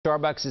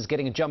Starbucks is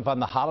getting a jump on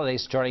the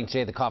holidays. Starting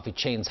today, the coffee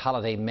chain's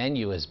holiday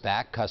menu is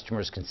back.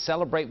 Customers can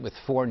celebrate with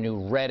 4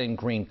 new red and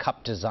green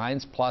cup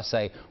designs, plus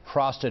a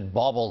frosted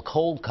bauble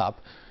cold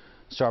cup.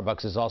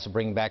 Starbucks is also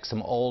bringing back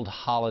some old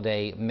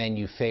holiday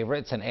menu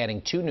favorites and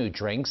adding 2 new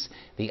drinks,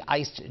 the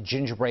iced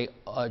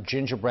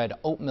gingerbread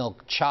oat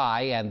milk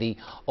chai and the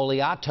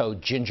oleato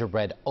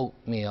gingerbread oat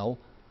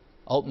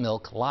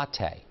milk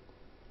latte.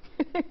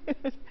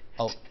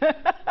 Oh,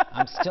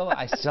 I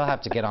still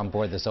have to get on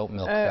board this oat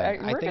milk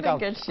thing. I think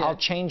I'll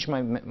change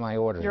my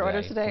order Your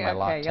order today? for my Okay,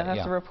 latte. you'll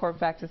have to report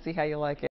back to see how you like it.